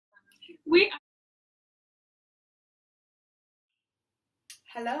We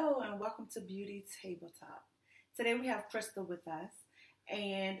Hello and welcome to Beauty Tabletop. Today we have Krista with us,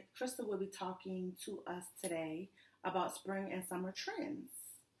 and Krista will be talking to us today about spring and summer trends.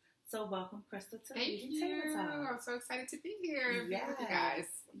 So welcome, Krista, to Thank Beauty you. Tabletop. I'm so excited to be here with Yes, you guys.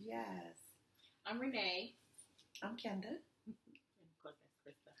 yes. I'm Renee. I'm Kenda. Of course,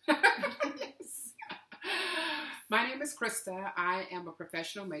 that's Krista. Yes. My name is Krista. I am a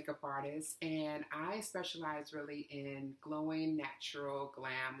professional makeup artist, and I specialize really in glowing, natural,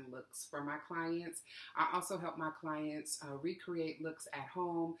 glam looks for my clients. I also help my clients recreate looks at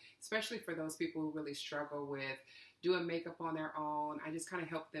home, especially for those people who really struggle with doing makeup on their own. I just kind of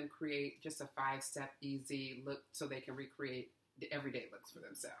help them create just a 5-step easy look so they can recreate the everyday looks for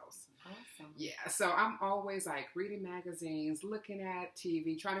themselves. Awesome. Yeah, so I'm always like reading magazines, looking at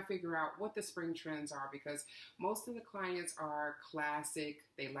TV, trying to figure out what the spring trends are because most of the clients are classic.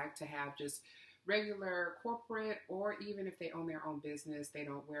 They like to have just regular corporate, or even if they own their own business, they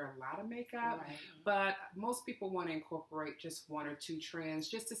don't wear a lot of makeup. Right. But most people want to incorporate just 1 or 2 trends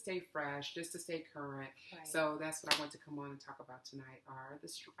just to stay fresh, just to stay current. Right. So that's what I want to come on and talk about tonight are the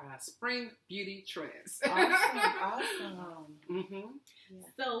spring beauty trends. Awesome. Mm-hmm. Yeah.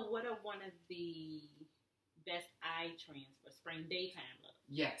 So, what are one of the best eye trends for spring daytime look?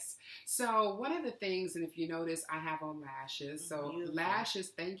 Yes. So one of the things, and if you notice, I have on lashes. So Beautiful.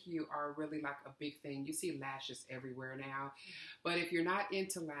 lashes, thank you, are really like a big thing. You see lashes everywhere now. But if you're not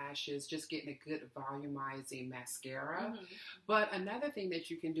into lashes, just getting a good volumizing mascara. Mm-hmm. But another thing that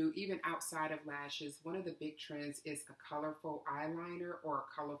you can do, even outside of lashes, one of the big trends is a colorful eyeliner or a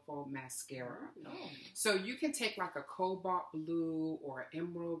colorful mascara. Oh. So you can take like a cobalt blue or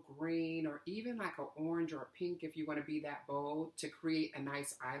emerald green or even like an orange or a pink if you want to be that bold to create a nice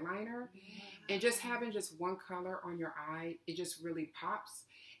eyeliner. And just having just one color on your eye, it just really pops.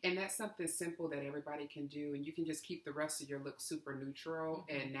 And that's something simple that everybody can do. And you can just keep the rest of your look super neutral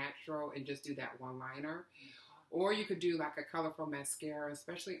and natural and just do that one liner. Or you could do like a colorful mascara,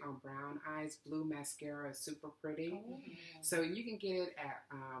 especially on brown eyes. Blue mascara is super pretty. Oh. So you can get it at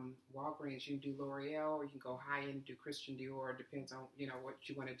Walgreens. You can do L'Oreal, or you can go high end and do Christian Dior. It depends on, what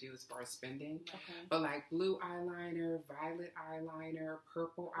you want to do as far as spending. Okay. But like blue eyeliner, violet eyeliner,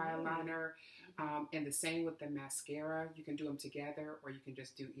 purple eyeliner, and the same with the mascara. You can do them together, or you can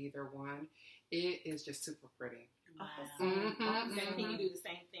just do either one. It is just super pretty. Awesome. Mhm. Then can you do the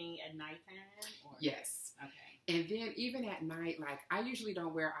same thing at nighttime? Or? Yes. Okay. And then even at night, like I usually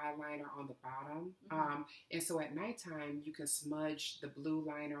don't wear eyeliner on the bottom. And so at nighttime, you can smudge the blue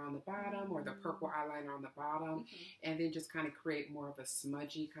liner on the bottom or the purple eyeliner on the bottom, and then just kind of create more of a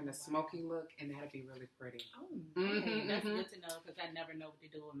smudgy, kind of smoky look, and that'd be really pretty. Oh. Mhm. That's good to know because I never know what to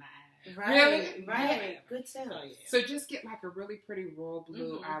do with my eyes. Right. Really? Right. Yeah. Good tip. So, yeah. So just get like a really pretty royal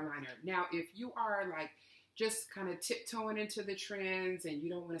blue Mhm. eyeliner. Now, if you are like just kind of tiptoeing into the trends and you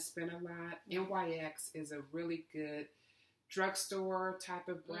don't want to spend a lot, NYX is a really good drugstore type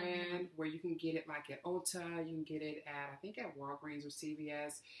of brand where you can get it like at Ulta, you can get it at, I think at Walgreens or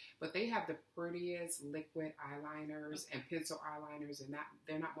CVS, but they have the prettiest liquid eyeliners and pencil eyeliners, and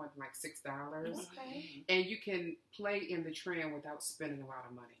they're not more than like $6. Okay. And you can play in the trend without spending a lot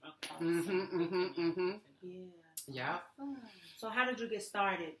of money. Okay. Yeah. Yeah. So how did you get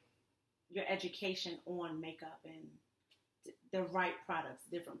started? Your education on makeup and the right products,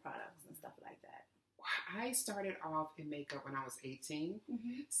 different products and stuff like that. I started off in makeup when I was 18,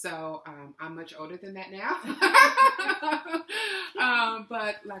 Mm-hmm. so I'm much older than that now.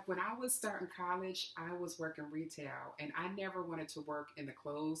 But like when I was starting college, I was working retail, and I never wanted to work in the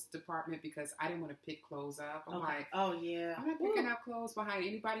clothes department because I didn't want to pick clothes up. I'm like, oh yeah, I'm not picking up clothes behind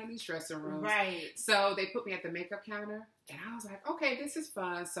anybody in these dressing rooms. Right. So they put me at the makeup counter, and I was like, okay, this is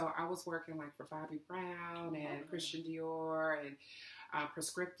fun. So I was working like for Bobbi Brown and Christian Dior and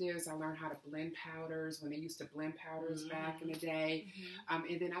prescriptives. I learned how to blend powders when they used to blend powders back in the day. And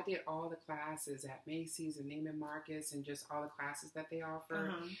then I did all the classes at Macy's and Neiman Marcus and just all the classes that they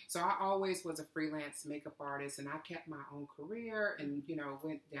offer. So I always was a freelance makeup artist, and I kept my own career and,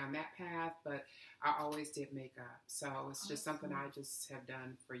 went down that path, but I always did makeup. So it's just something I just have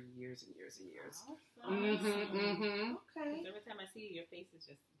done for years and years and years. Awesome. Okay. Every time I see you, your face is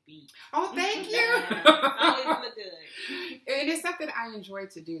just beat. Oh, thank you. Always look good. and it's something I enjoy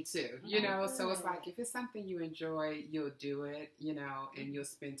to do too, you know. Okay. So it's like if it's something you enjoy, you'll do it, you know, and you'll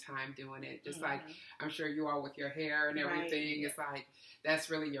spend time doing it. Just like I'm sure you are with your hair and everything. It's like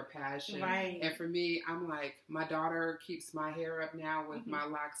that's really your passion. Right. And for me, I'm like, my daughter keeps my hair up now with my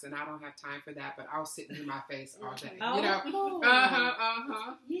locks, and I don't have time for that. But I'll sit and do my face all day, you know. Cool.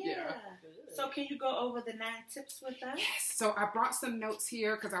 Yeah. So can you go over the 9 tips with us? Yes. So I brought some notes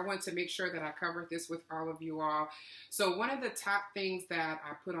here because I want to make sure that I covered this with all of you all. So one of the top things that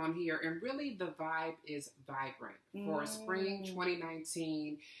I put on here, and really the vibe is vibrant. For spring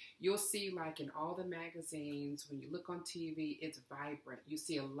 2019, you'll see like in all the magazines, when you look on TV, it's vibrant. You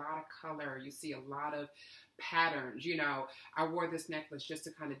see a lot of color. You see a lot of patterns. You know, I wore this necklace just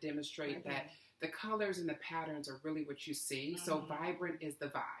to kind of demonstrate that the colors and the patterns are really what you see. So vibrant is the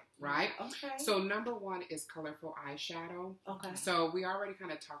vibe, right? Okay. So number 1 is colorful eyeshadow. Okay. So we already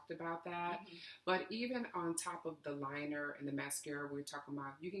kind of talked about that. But even on top of the liner and the mascara we're talking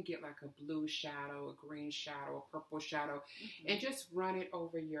about, you can get like a blue shadow, a green shadow, a purple shadow, and just run it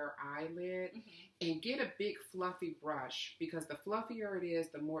over your eyelid and get a big fluffy brush, because the fluffier it is,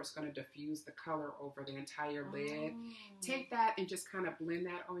 the more it's going to diffuse the color over the entire lid. Take that and just kind of blend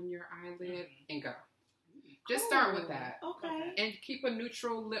that on your eyelid and go. Just start with that. Okay. And keep a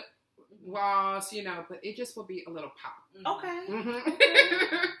neutral lip gloss, you know, but it just will be a little pop. Okay.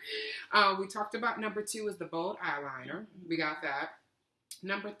 We talked about number 2 is the bold eyeliner. We got that.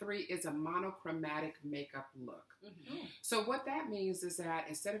 Number 3 is a monochromatic makeup look. So what that means is that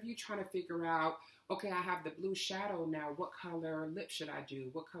instead of you trying to figure out, okay, I have the blue shadow now, what color lip should I do?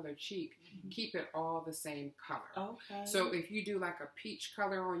 What color cheek? Keep it all the same color. Okay. So if you do like a peach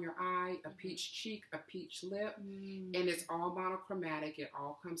color on your eye, a peach cheek, a peach lip, and it's all monochromatic, it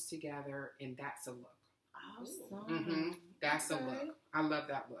all comes together, and that's a look. Awesome. That's a look. I love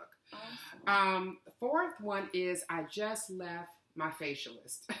that look. Awesome. The 4th one is I just left my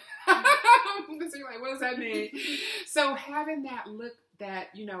facialist. So you're like, what does that mean? So having that look that,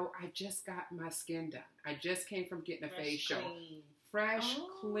 you know, I just got my skin done. I just came from getting a facial. Fresh,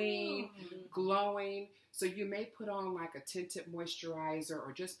 clean, glowing. So you may put on like a tinted moisturizer,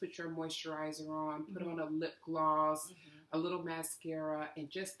 or just put your moisturizer on, put on a lip gloss, a little mascara, and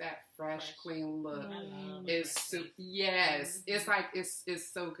just that fresh, clean look is it's like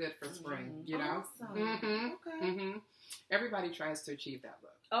it's so good for spring, you know. Awesome. Okay. Everybody tries to achieve that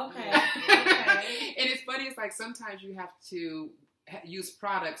look. Okay. And it's funny, it's like sometimes you have to use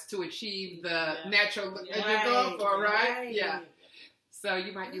products to achieve the natural look that you're going for, right? Yeah. So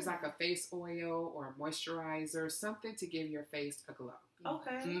you might use like a face oil or a moisturizer, something to give your face a glow.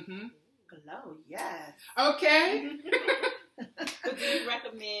 Okay. Glow, yes. Okay. But do you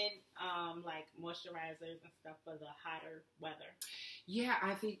recommend like moisturizers and stuff for the hotter weather? Yeah,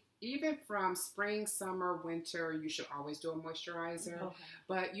 I think even from spring, summer, winter, you should always do a moisturizer. Okay.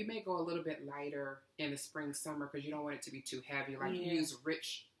 But you may go a little bit lighter in the spring, summer, because you don't want it to be too heavy. Like you use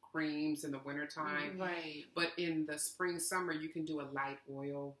rich creams in the wintertime. Right. But in the spring, summer, you can do a light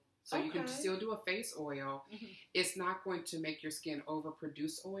oil. So you can still do a face oil. It's not going to make your skin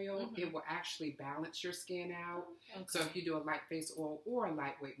overproduce oil. It will actually balance your skin out. Okay. So if you do a light face oil or a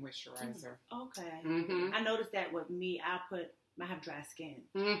lightweight moisturizer. Okay. I noticed that with me, I have dry skin.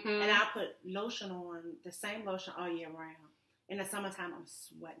 And I put lotion on, the same lotion all year round. In the summertime, I'm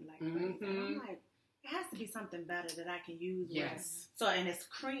sweating like crazy. And I'm like, it has to be something better that I can use. Yes. So, and it's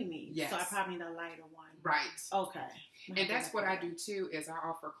creamy. Yes. So I probably need a lighter one. Right. Okay. And that's what I do too, is I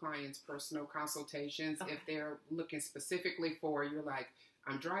offer clients personal consultations. If they're looking specifically for, you're like,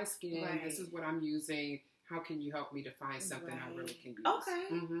 I'm dry skin, this is what I'm using, how can you help me to find something I really can use? Okay.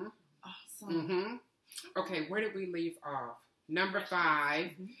 Awesome. Okay, where did we leave off? Number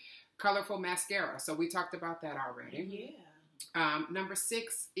 5, colorful mascara. So we talked about that already. Yeah. Number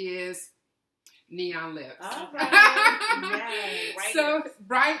 6 is neon lips. All right. Yes. So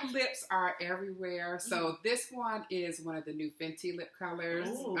bright lips are everywhere. So this one is one of the new Fenty lip colors.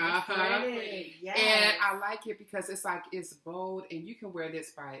 Ooh, yes. And I like it because it's like, it's bold, and you can wear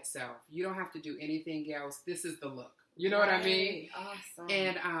this by itself. You don't have to do anything else. This is the look. You know what I mean? Awesome.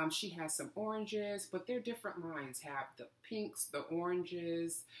 And she has some oranges, but they're different lines. Have the pinks, the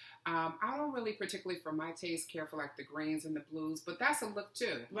oranges. I don't really particularly, for my taste, care for like the greens and the blues, but that's a look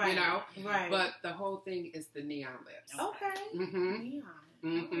too, you know? Right. But the whole thing is the neon lips. Okay. Neon.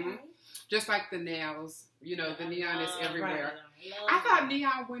 Okay. Just like the nails, you know, the neon is everywhere. I I thought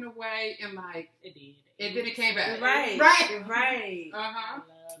neon went away and like it did. And then it came back. Right. Uh-huh.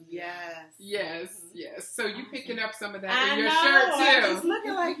 Yes. Yes. So you picking up some of that I in your know. shirt too. I was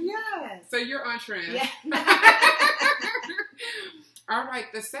looking like, yes. So you're on trend. Yeah. All right,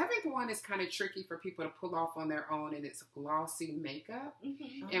 the seventh one is kind of tricky for people to pull off on their own, and it's glossy makeup.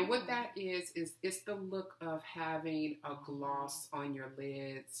 Mm-hmm. And what that is it's the look of having a gloss on your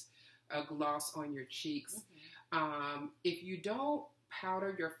lids, a gloss on your cheeks. If you don't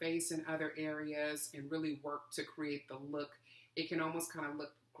powder your face in other areas and really work to create the look, it can almost kind of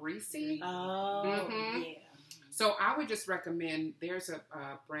look greasy. Oh, Mhm. yeah. So I would just recommend, there's a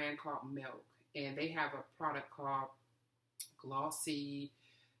brand called Milk, and they have a product called Glossy,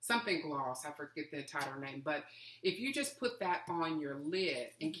 something gloss, I forget the entire name, but if you just put that on your lid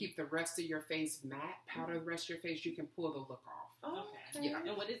and keep the rest of your face matte, powder the rest of your face, you can pull the look off. Oh, Okay. Yeah.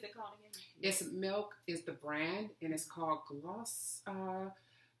 And what is it called again? It's Milk is the brand, and it's called Gloss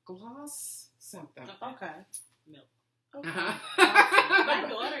something. Okay. Milk. Okay. My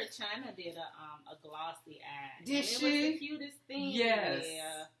daughter China did a glossy eye. Did and she? It was the cutest thing. Yes.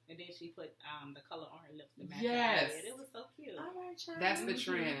 Yeah. And then she put the color on her lips to match Yes. her eyelid. It was so cute. All right, child. That's the Mhm.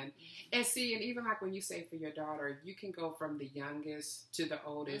 trend. And see, and even like when you say for your daughter, you can go from the youngest to the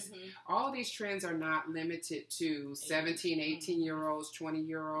oldest. Mhm. All of these trends are not limited to 17, 18-year-olds,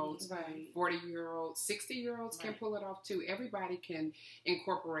 20-year-olds, Right. 40-year-olds, 60-year-olds can Right. pull it off too. Everybody can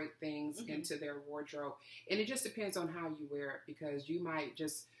incorporate things Mhm. into their wardrobe. And it just depends on how you wear it, because you might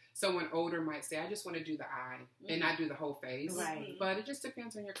just, someone older might say, I just want to do the eye and not do the whole face. Right. But it just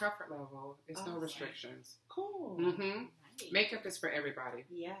depends on your comfort level. There's no Okay. restrictions. Cool. hmm Right. Makeup is for everybody.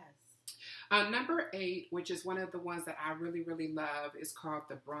 Yes. Number 8, which is one of the ones that I really, really love, is called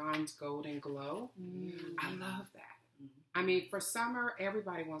the Bronze Golden Glow. I love that. I mean, for summer,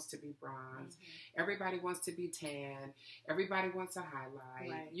 everybody wants to be bronze. Everybody wants to be tan. Everybody wants a highlight.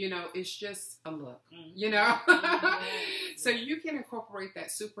 Right. You know, it's just a look, Mhm. you know? Mhm. So you can incorporate that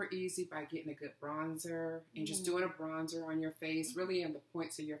super easy by getting a good bronzer and just doing a bronzer on your face, really in the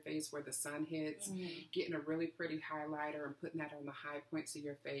points of your face where the sun hits. Mhm. Getting a really pretty highlighter and putting that on the high points of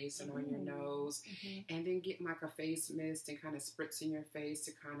your face and on your nose. Mhm. And then getting like a face mist and kind of spritzing your face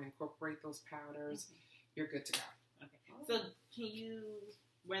to kind of incorporate those powders. You're good to go. Okay. So can you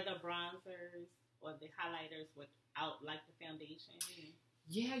wear the bronzers or the highlighters without like the foundation?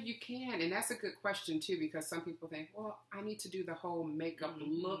 Yeah, you can. And that's a good question too, because some people think, well, I need to do the whole makeup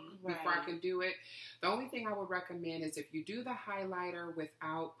look before I Right. can do it. The only thing I would recommend is if you do the highlighter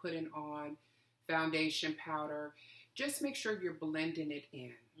without putting on foundation powder, just make sure you're blending it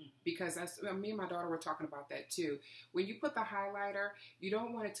in. Because me and my daughter were talking about that too. When you put the highlighter, you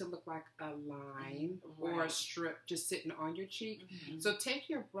don't want it to look like a line or a Right. strip just sitting on your cheek. Mhm. So take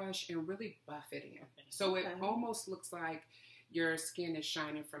your brush and really buff it in. So it Okay. almost looks like your skin is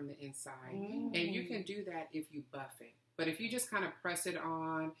shining from the inside. Mm. And you can do that if you buff it. But if you just kind of press it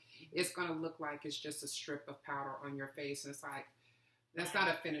on, it's going to look like it's just a strip of powder on your face. And it's like, that's not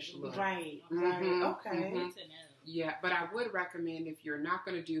a finished look. Right. Mhm. Right. Okay. Mhm. Good to know. Yeah, but I would recommend, if you're not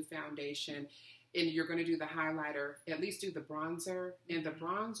going to do foundation and you're going to do the highlighter, at least do the bronzer. And the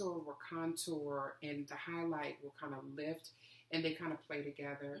bronzer will contour and the highlight will kind of lift, and they kind of play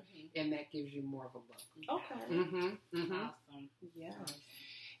together, and that gives you more of a look. Okay. Mm-hmm. Mm-hmm. Awesome. Yeah.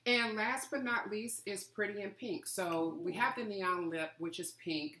 And last but not least is Pretty in Pink. So we have the neon lip, which is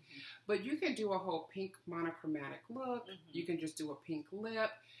pink, but you can do a whole pink monochromatic look. You can just do a pink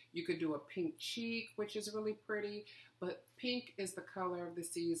lip. You could do a pink cheek, which is really pretty. But pink is the color of the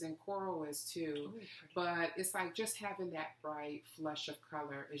season. Coral is too. But it's like just having that bright flush of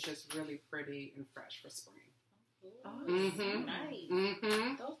color is just really pretty and fresh for spring. Awesome. Nice.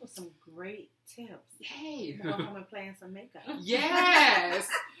 Mm-hmm. Those were some great tips. Hey. Go home and play in some makeup. Yes.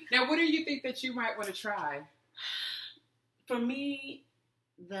 Now, what do you think that you might want to try? For me,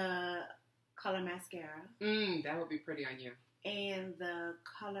 the color mascara That would be pretty on you. and the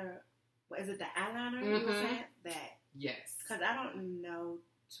color, what is it, the eyeliner you were Mhm. saying? That, Yes. because I don't know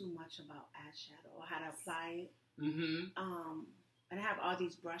too much about eyeshadow or how to apply it. Mm-hmm. And I have all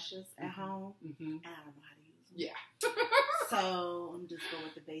these brushes at home, Mm-hmm. and I don't know how to use them. Yeah. So I'm just go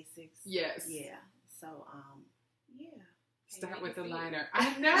with the basics. Yes. Yeah. So, yeah. Start we with the can see liner.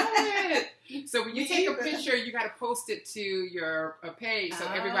 I know it. So when you Me take a either. picture, you got to post it to your page so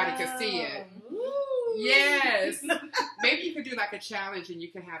everybody can see it. Ooh. Yes. Maybe you could do like a challenge and you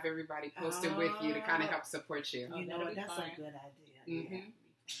can have everybody post it with you to kind of help support you. You know that'll what? be That's fun. a good idea. Mm-hmm. Yeah.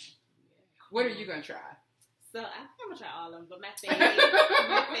 What are you going to try? So I think I'm gonna try all of them, but my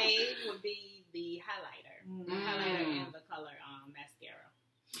fave would be the highlighter, the highlighter and the color mascara.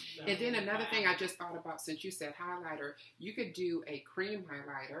 So, And then another thing I just thought about, since you said highlighter, you could do a cream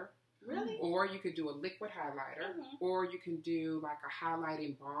highlighter. Really? Or you could do a liquid highlighter, or you can do like a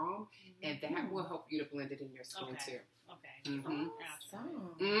highlighting balm, and that will help you to blend it in your skin Okay. too. Okay. Mm-hmm.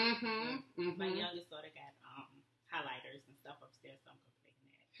 Awesome. Mm-hmm. My Mm-hmm. youngest daughter got highlighters and stuff upstairs, so I'm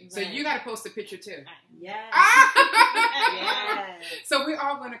So you got to post a picture too. Yes. Yes. So we're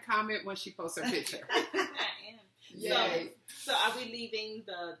all going to comment when she posts her picture. I am. Yay. So are we leaving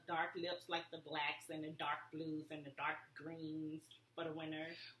the dark lips, like the blacks and the dark blues and the dark greens for the winter?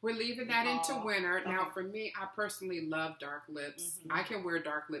 We're leaving that into Oh, winter. Now, okay. for me, I personally love dark lips. Mhm. I can wear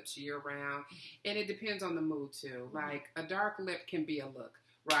dark lips year round, and it depends on the mood too. Like a dark lip can be a look,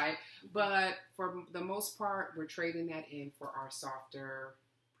 right? But for the most part, we're trading that in for our softer,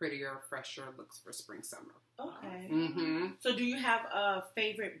 prettier, fresher looks for spring, summer. Okay. Mm-hmm. So do you have a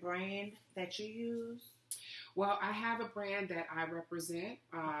favorite brand that you use? Well, I have a brand that I represent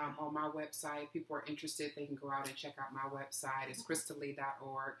on my website. If people are interested, they can go out and check out my website. It's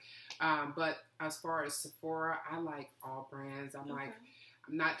crystalee.org. But as far as Sephora, I like all brands. I'm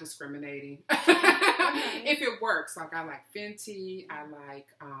not discriminating. If it works, like I like Fenty, I like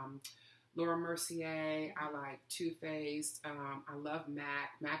Laura Mercier, I like Too Faced, I love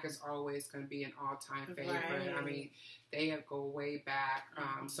MAC. MAC is always going to be an all-time favorite. Right. I mean, they go way back.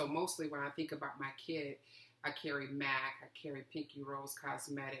 So mostly when I think about my kit, I carry MAC, I carry Pinky Rose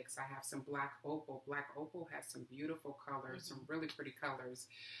Cosmetics, I have some Black Opal. Black Opal has some beautiful colors, some really pretty colors.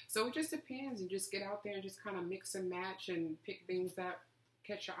 So it just depends. You just get out there and just kind of mix and match and pick things that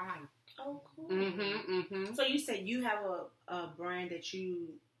catch your eye. Oh, cool. Mm-hmm, mm-hmm. So you said you have a brand that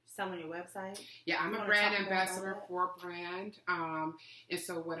you sell on your website? Yeah, I'm You a wanna brand talk more ambassador about that? for a brand. And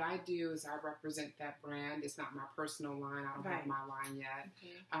so what I do is I represent that brand. It's not my personal line. I don't have Right. my line yet.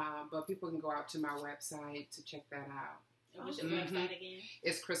 Okay. But people can go out to my website to check that out. And what's your Mhm. website again?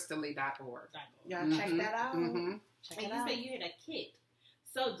 It's crystalee.org. Y'all check that out. Mm-hmm. Check And it you out. said you had a kit.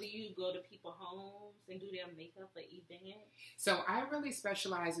 So do you go to people's homes and do their makeup for events? So I really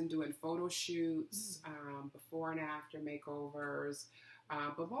specialize in doing photo shoots, before and after makeovers,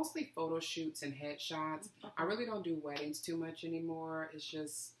 but mostly photo shoots and headshots. I really don't do weddings too much anymore. It's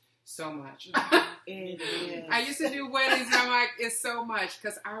just so much. It is. I used to do weddings, and I'm like, it's so much,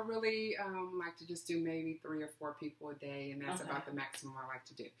 because I really like to just do maybe 3 or 4 people a day, and that's Okay. about the maximum I like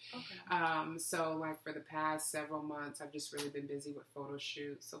to do. Okay. So like for the past several months, I've just really been busy with photo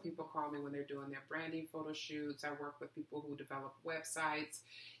shoots. So people call me when they're doing their branding photo shoots. I work with people who develop websites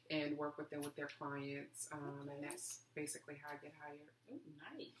and work with them with their clients, and that's basically how I get hired. Oh,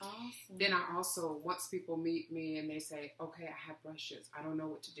 nice. Awesome. Then I also, once people meet me and they say, okay, I have brushes, I don't know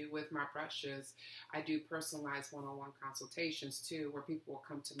what to do with my brushes, I do personalized one-on-one consultations too, where people will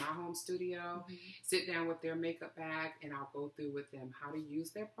come to my home studio, sit down with their makeup bag, and I'll go through with them how to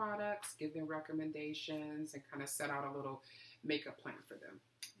use their products, give them recommendations, and kind of set out a little makeup plan for them.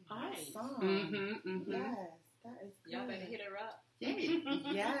 Nice. Awesome. Mm-hmm, mm-hmm. Yes, that is good. Y'all better hit her up. Yay.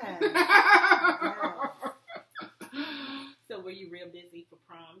 Yes. So were you real busy for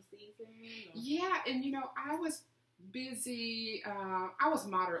prom season? Or? Yeah, and I was busy. I was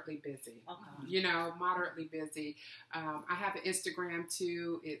moderately busy. Okay. Moderately busy. I have an Instagram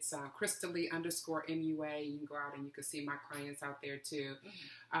too. It's Crystalee_MUA. You can go out and you can see my clients out there too.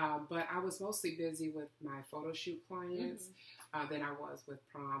 But I was mostly busy with my photo shoot clients than I was with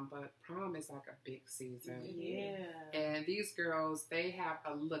prom. But prom is like a big season. Yeah. And these girls, they have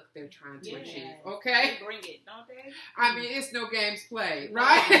a look they're trying to Yes. achieve. Okay? They bring it, don't they? I mean, it's no games played,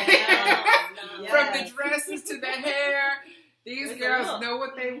 right? No. Yes. From the dresses to the hair, these It's a girls look. know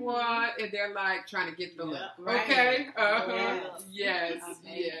what they want, and they're like trying to get the look. Right. Okay? Yes. Yes.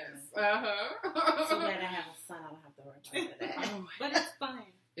 Amazing. Yes. So glad I have a son. I don't have to worry about that. Oh, But it's fun.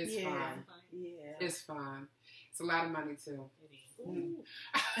 it's Yeah. fun. Yeah. It's fun. It's a lot of money too. It is. Mm.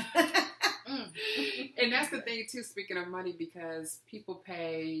 And that's the thing too, speaking of money, because people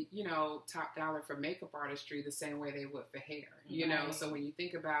pay, top dollar for makeup artistry the same way they would for hair. Right. So when you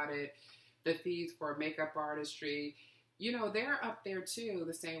think about it, the fees for makeup artistry, they're up there too,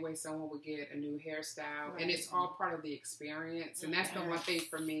 the same way someone would get a new hairstyle. Right. And it's all part of the experience. And that's the one thing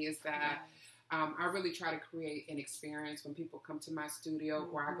for me is that I really try to create an experience when people come to my studio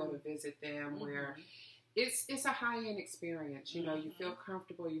where I go to visit them, where it's a high-end experience. You feel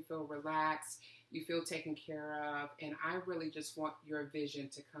comfortable, you feel relaxed, you feel taken care of, and I really just want your vision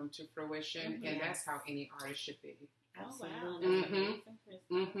to come to fruition, and that's how any artist should be. Oh, wow. Absolutely. That's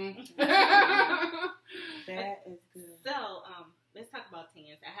amazing, Krista. That is good. So, let's talk about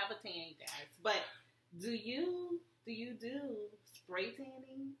tans. I have a tan, guys. But do you Do you do spray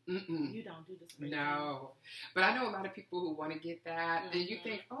tanning? Mm-mm. You don't do the spray No, but I know a lot of people who want to get that, and you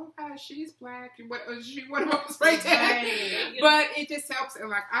think, oh gosh, she's black, and what she want to spray tan? Right. But it just helps, and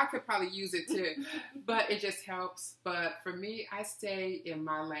like I could probably use it too, but it just helps. But for me, I stay in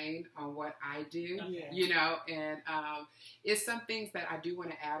my lane on what I do, you know, and it's some things that I do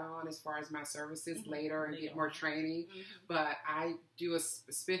want to add on as far as my services later and get more training. But I do a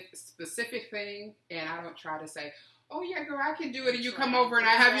specific thing, and I don't try to say, oh yeah, girl, I can do it, and you come over and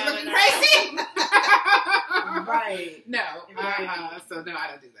I have you looking crazy. Right. No. So no, I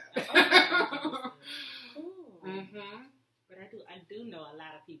don't do that. Cool. But I do know a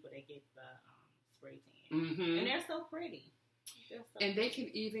lot of people that get the spray tan, and they're so pretty. And they can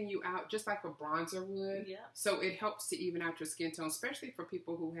even you out just like a bronzer would. Yeah. So it helps to even out your skin tone, especially for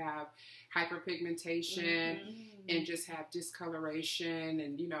people who have hyperpigmentation and just have discoloration.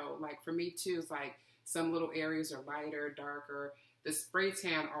 And, you know, like for me too, it's like some little areas are lighter, darker. The spray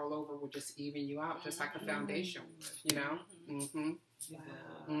tan all over will just even you out, just like a foundation would, you know? Wow.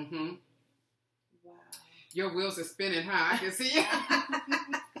 Wow. Your wheels are spinning, huh? I can see it.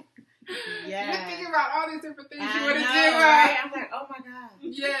 Yeah. You're thinking about all these different things you want to do. Right? I'm like, oh my God.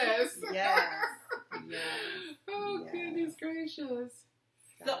 Yes. Yes. Oh, goodness gracious.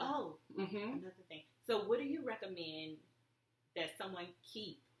 So, another thing. So, what do you recommend that someone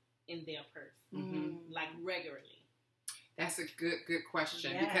keep in their purse, like regularly? That's a good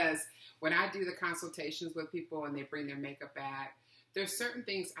question because when I do the consultations with people and they bring their makeup bag, there's certain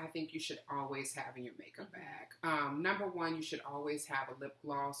things I think you should always have in your makeup bag. Number one, you should always have a lip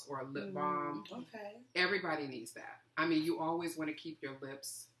gloss or a lip balm. Okay. Everybody needs that. I mean, you always want to keep your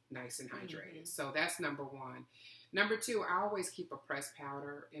lips nice and hydrated. So that's number one. Number two, I always keep a pressed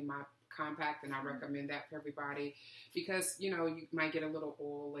powder in my compact, and I recommend that for everybody because, you know, you might get a little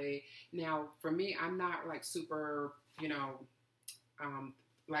oily. Now, for me, I'm not like super, you know,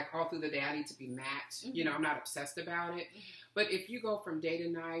 like all through the day I need to be matte. You know, I'm not obsessed about it. But if you go from day to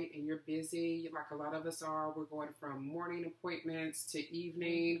night and you're busy, like a lot of us are, we're going from morning appointments to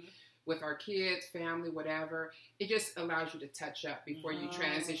evening with our kids, family, whatever. It just allows you to touch up before you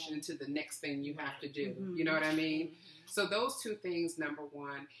transition to the next thing you have to do. You know what I mean? So those two things, number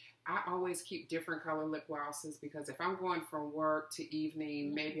one. I always keep different color lip glosses because if I'm going from work to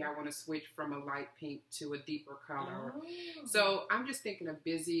evening, maybe I want to switch from a light pink to a deeper color. So I'm just thinking of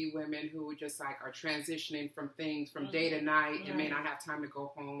busy women who just like are transitioning from things from day to night and may not have time to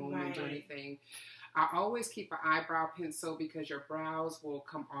go home and do anything. I always keep an eyebrow pencil because your brows will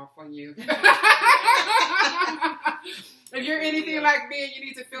come off on you. If you're anything like me and you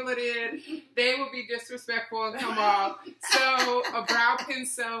need to fill it in, they will be disrespectful and come off. So a brow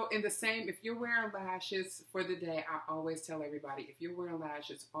pencil and the same, if you're wearing lashes for the day, I always tell everybody, if you're wearing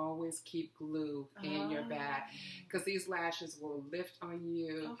lashes, always keep glue in your bag because these lashes will lift on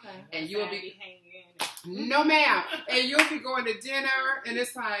you. And you'll be hanging. No, ma'am. And you'll be going to dinner and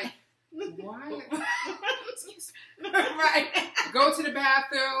it's like, what? Excuse me. Right. Go to the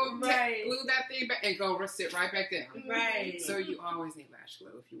bathroom, glue that thing back, and go sit right back down. Right. So you always need lash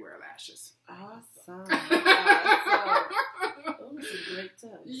glue if you wear lashes. Awesome. Those are great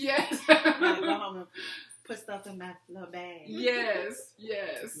tips. Yes. Like go home and put stuff in that little bag. Yes.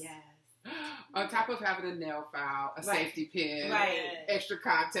 On top of having a nail file, a safety pin, extra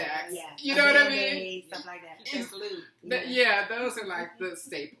contacts, you know what I mean? Stuff like that. Yeah, those are like the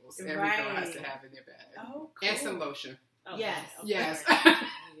staples every girl has to have in their bag. Oh, cool. And some lotion. Oh, yes. Yes.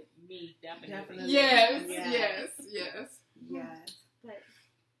 Me, definitely. Yes. But,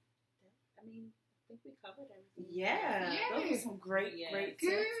 I mean, I think we covered everything. Yeah. Those are some great tips.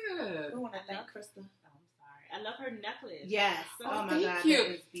 Good. We want to thank Krista. I love her necklace. Yes. So oh my thank God, you. that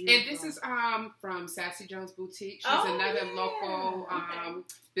is beautiful. And this is from Sassy Jones Boutique. She's another local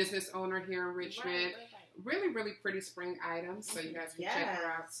business owner here in Richmond. Really, really pretty spring items, so you guys can check her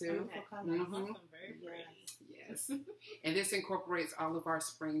out too. Awesome. Very pretty. Yes. And this incorporates all of our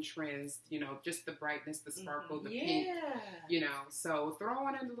spring trends, you know, just the brightness, the sparkle, the pink, you know. So throw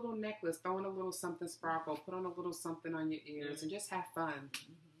on a little necklace, throw in a little something sparkle, put on a little something on your ears, and just have fun.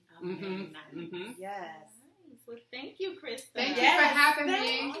 Yes. Well, thank you, Krista. Thank you for having me.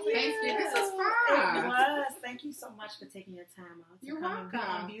 Thank you. This was fun. It was. Thank you so much for taking your time out to You're come and be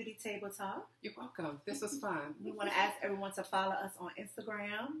welcome. on Beauty Table Talk. You're welcome. This was fun. We want to ask everyone to follow us on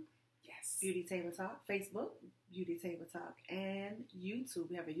Instagram, Yes. Beauty Table Talk, Facebook, Beauty Table Talk, and YouTube.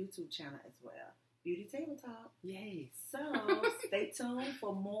 We have a YouTube channel as well, Beauty Table Talk. Yay. So stay tuned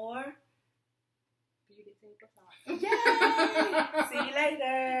for more Beauty Table Talk. Yay! See you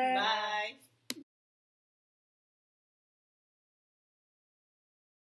later. Bye.